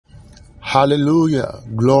Hallelujah.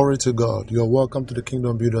 Glory to God. You're welcome to the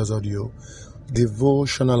Kingdom Builders Audio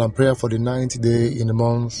devotional and prayer for the 9th day in the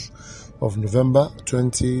month of November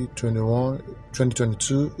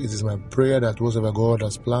 2022. It is my prayer that whatever God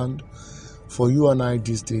has planned for you and I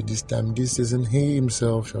this day, this time, this season, He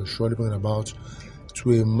Himself shall surely bring about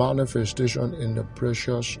to a manifestation in the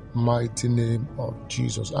precious, mighty name of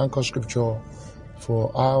Jesus. Anchor scripture for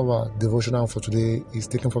our devotional for today is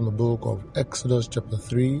taken from the book of Exodus chapter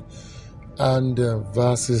 3 and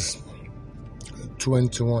verses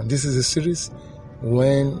 21. This is a series,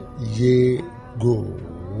 When Ye Go.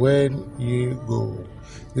 When Ye Go.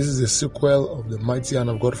 This is a sequel of the mighty hand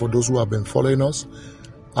of God for those who have been following us.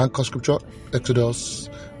 Anchor scripture, Exodus.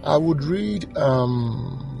 I would read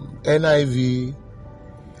NIV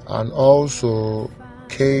and also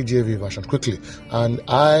KJV version quickly.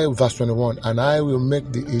 Verse 21, and I will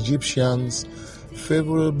make the Egyptians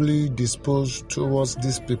favorably disposed towards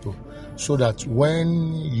these people, so that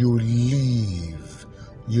when you leave,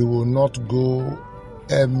 you will not go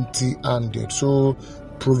empty-handed. So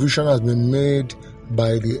provision has been made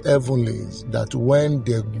by the heavenlies that when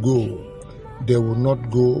they go, they will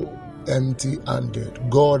not go empty-handed.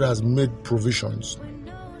 God has made provisions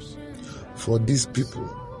for these people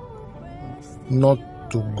not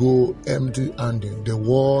to go empty-handed. The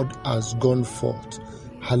word has gone forth.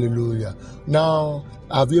 Hallelujah. Now,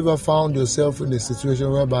 have you ever found yourself in a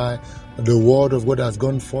situation whereby the word of God has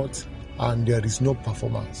gone forth and there is no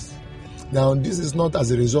performance? Now, this is not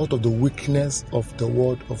as a result of the weakness of the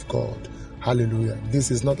word of God. Hallelujah.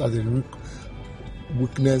 This is not as a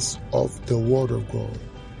weakness of the word of God.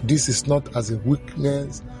 This is not as a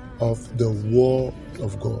weakness of the word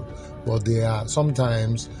of God. But there are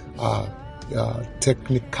sometimes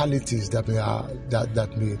technicalities that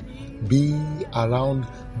may be around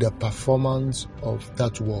the performance of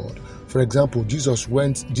that word. For example,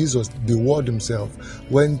 the word himself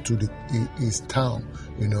went to his town,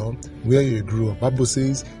 where he grew up. Bible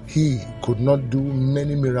says he could not do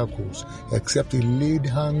many miracles except he laid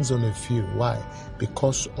hands on a few. Why?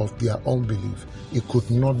 Because of their unbelief. He could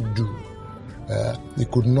not do.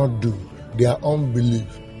 Their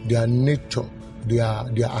unbelief, their nature,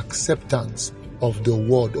 their acceptance of the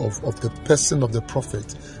word of the person of the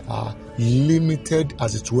prophet limited,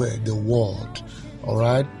 as it were, the word. All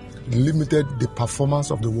right, limited the performance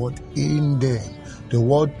of the word in them. The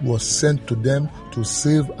word was sent to them to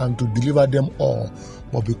save and to deliver them all,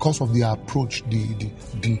 but because of their approach, the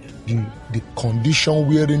condition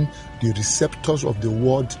wherein the receptors of the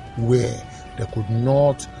word were, they could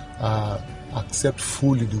not accept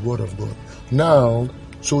fully the word of God. Now,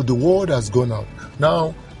 so the word has gone out.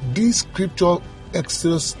 Now, this scripture,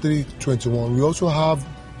 Exodus 3:21, we also have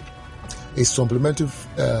a supplementary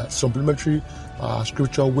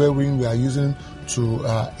scripture wherein we are using to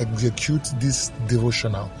execute this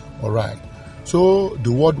devotional. All right. So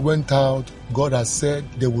the word went out. God has said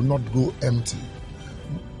they will not go empty.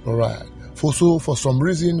 All right. For some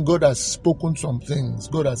reason, God has spoken some things.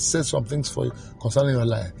 God has said some things for you concerning your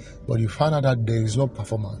life. But you find out that there is no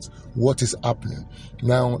performance. What is happening?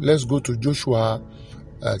 Now, let's go to Joshua.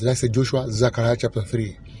 Zechariah chapter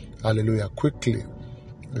 3. Hallelujah. Quickly.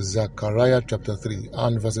 Zechariah chapter 3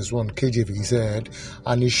 and verses 1. KJV, he said,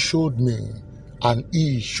 and he showed me.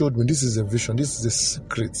 This is a vision. This is a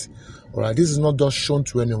secret. All right. This is not just shown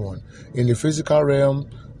to anyone. In the physical realm,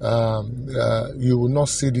 you will not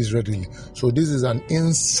see this readily. So this is an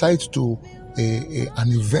insight to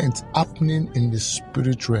an event happening in the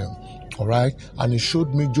spirit realm. All right. And he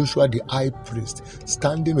showed me Joshua the high priest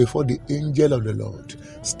standing before the angel of the Lord.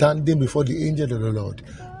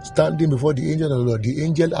 The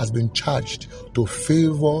angel has been charged to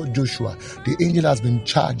favor Joshua. The angel has been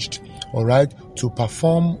charged, all right, to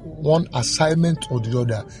perform one assignment or the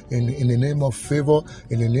other in the name of favor,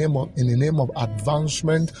 in the name of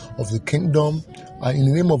advancement of the kingdom, in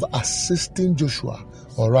the name of assisting Joshua.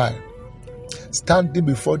 All right. Standing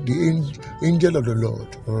before the angel of the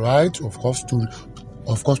Lord, all right, of course to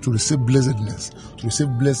receive blessedness, to receive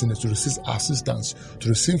assistance, to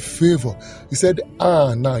receive favor. He said,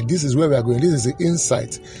 now this is where we are going. This is the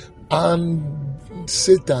insight. And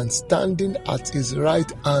Satan standing at his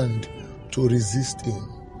right hand to resist him.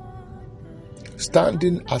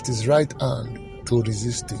 Standing at his right hand to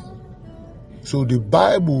resist him. So the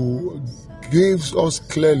Bible gives us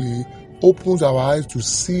clearly, opens our eyes to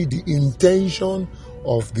see the intention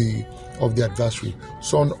of the adversary.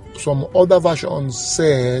 Some other versions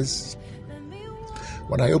says,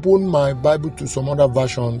 when I open my Bible to some other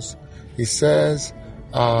versions, it says,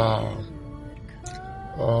 now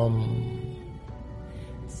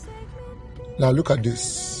look at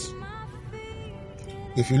this.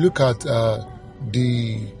 If you look at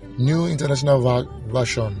the New International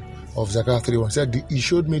Version of Zechariah 3:1, it said, he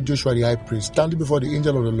showed me Joshua the high priest standing before the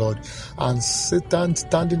angel of the Lord, and Satan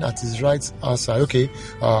standing at his right side.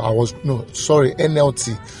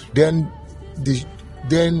 NLT. Then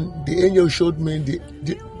the angel showed me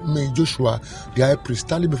Joshua the high priest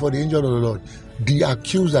standing before the angel of the Lord. The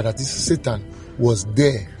accuser, that is Satan, was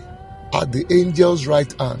there at the angel's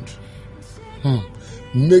right hand,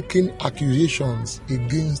 making accusations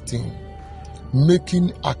against him,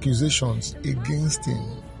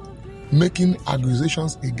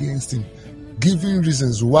 giving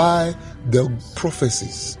reasons why the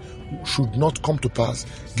prophecies should not come to pass,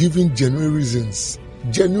 giving genuine reasons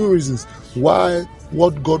why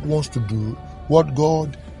what God wants to do,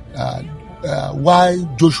 why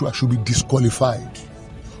Joshua should be disqualified.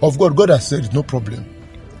 Of God has said it's no problem,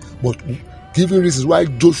 but giving reasons why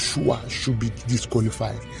Joshua should be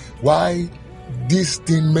disqualified, why this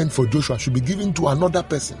thing meant for Joshua should be given to another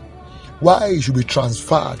person, why it should be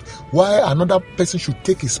transferred, why another person should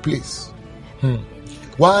take his place,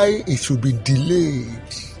 why it should be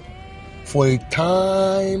delayed for a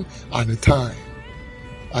time and a time.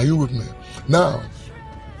 Are you with me? Now,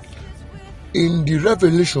 in the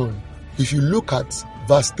Revelation, if you look at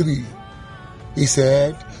verse 3, he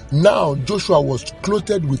said, now Joshua was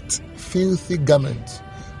clothed with filthy garments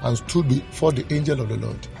and stood before the angel of the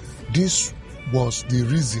Lord. This was the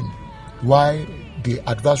reason why the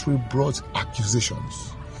adversary brought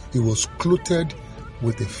accusations. He was clothed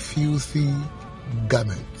with a filthy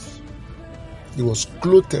garment.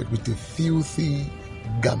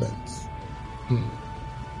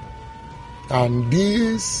 And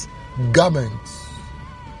these garments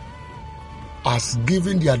has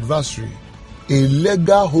given the adversary a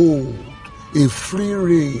legal hold, a free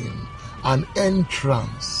rein, an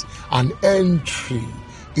entrance, an entry,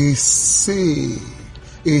 a say,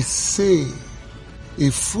 a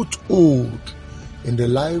foothold in the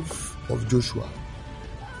life of Joshua.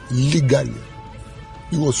 Legally,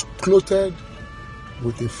 he was clothed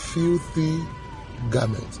with a filthy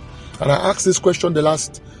garment. And I asked this question the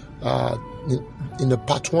last in the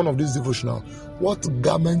part 1 of this devotional. What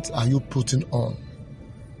garment are you putting on?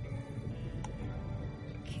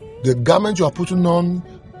 The garment you are putting on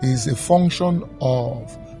is a function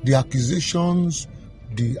of the accusations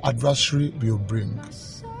the adversary will bring.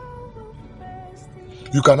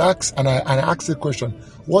 You can ask, and I ask the question,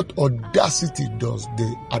 what audacity does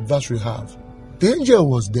the adversary have? The angel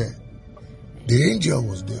was there.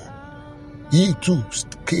 He too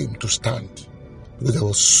came to stand because there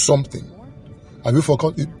was something. Have you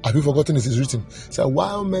forgotten it is written? So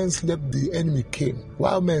while men slept, the enemy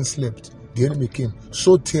came.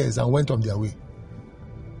 Sowed tears and went on their way.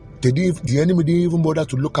 The enemy didn't even bother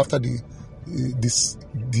to look after the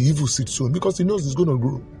evil seed sown because he knows it's going to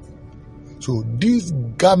grow. So this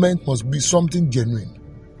garment must be something genuine.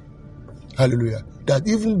 Hallelujah. That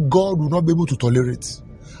even God will not be able to tolerate.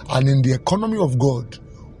 And in the economy of God,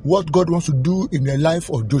 what God wants to do in the life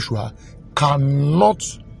of Joshua cannot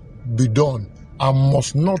be done and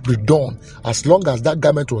must not be done as long as that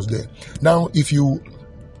garment was there. Now, if you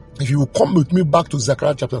come with me back to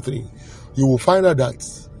Zechariah chapter 3, you will find out that,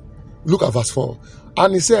 look at verse 4.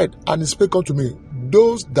 And he said, and he spake unto me,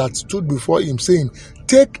 those that stood before him, saying,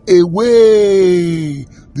 take away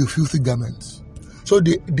the filthy garments. So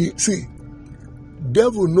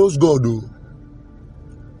devil knows God, though.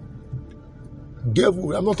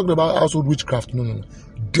 Devil, I'm not talking about household witchcraft, no.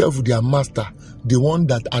 Devil, their master, the one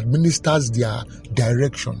that administers their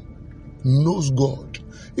direction, knows God.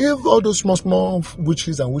 If all those small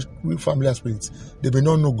witches and familiar spirits, they may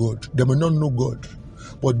not know God.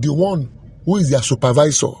 But the one who is their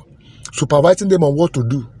supervisor, supervising them on what to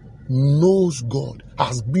do, knows God,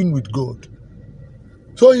 has been with God.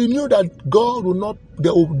 So he knew that God will not,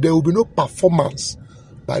 there will be no performance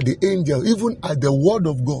by the angel, even at the word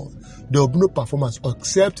of God. There will be no performance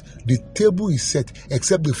except the table is set,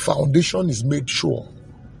 except the foundation is made sure.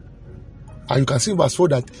 And you can see in verse 4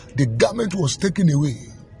 that the garment was taken away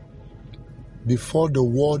before the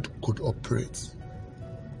word could operate.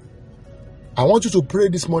 I want you to pray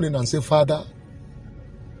this morning and say, Father,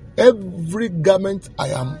 every garment I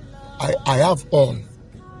have on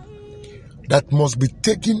that must be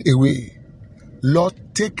taken away, Lord,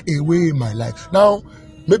 take away in my life. Now,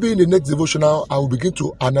 maybe in the next devotional, I will begin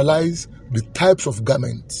to analyze the types of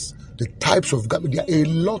garments. There are a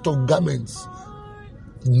lot of garments.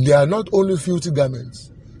 They are not only filthy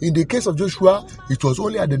garments. In the case of Joshua, it was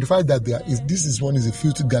only identified that this one is a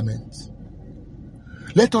filthy garment.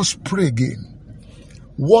 Let us pray again.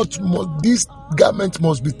 This garment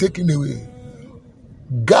must be taken away.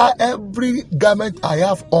 every garment I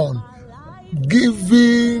have on,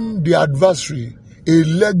 giving the adversary a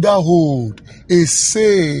legal hold, a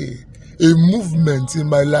say, a movement in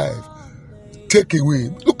my life, take away.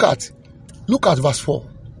 Look at verse 4.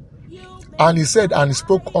 And he said, and he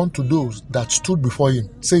spoke unto those that stood before him,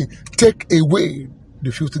 saying, take away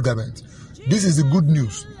the filthy garment. This is the good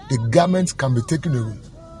news. The garments can be taken away.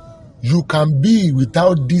 You can be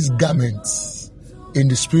without these garments in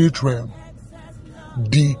the spirit realm.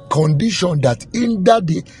 The condition that hinder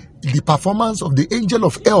the performance of the angel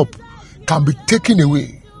of help can be taken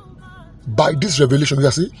away by this revelation. You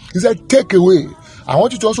see, he said, take away. I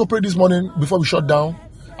want you to also pray this morning before we shut down.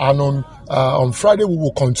 And on Friday, we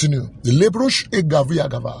will continue.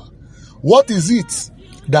 What is it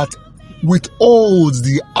that withholds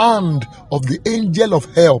the hand of the angel of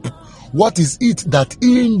help? What is it that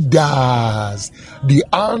hinders the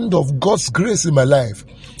hand of God's grace in my life?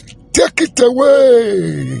 Take it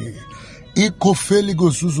away. You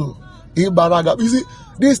see,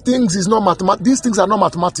 these things is not mathematics. These things are not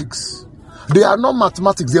mathematics. They are not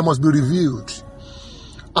mathematics. They must be revealed.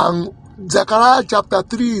 And Zechariah chapter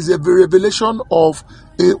 3 is a revelation of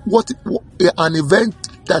an event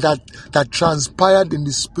that transpired in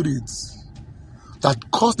the spirits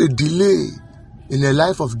that caused a delay in the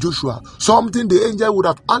life of Joshua. Something the angel would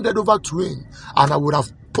have handed over to him, and he would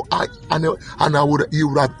have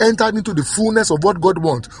entered into the fullness of what God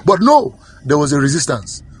wants. But no, there was a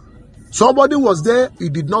resistance. Somebody was there. He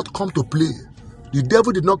did not come to play. The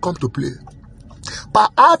devil did not come to play.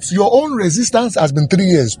 Perhaps your own resistance has been 3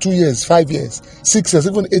 years, 2 years, 5 years, 6 years,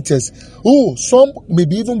 even 8 years. Oh, some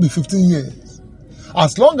maybe even be 15 years.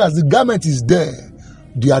 As long as the garment is there,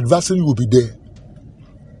 the adversary will be there.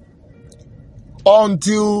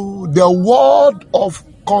 Until the word of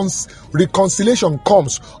reconciliation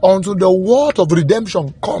comes, until the word of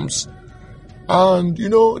redemption comes. And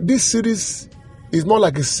this series is more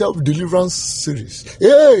like a self-deliverance series.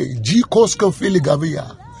 Hey,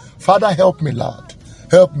 Father, help me, Lord.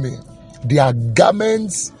 Help me. There are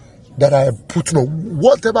garments that I have put on,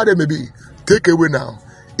 whatever they may be, take away now.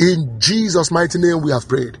 In Jesus' mighty name we have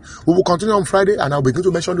prayed. We will continue on Friday, and I'll begin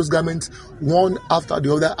to mention those garments one after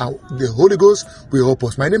the other, and the Holy Ghost will help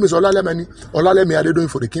us. My name is Olalemi Adedoyin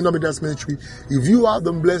for the Kingdom Leaders Ministry. If you have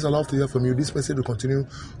been blessed, I'd love to hear from you. This message will continue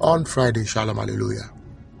on Friday. Shalom, hallelujah.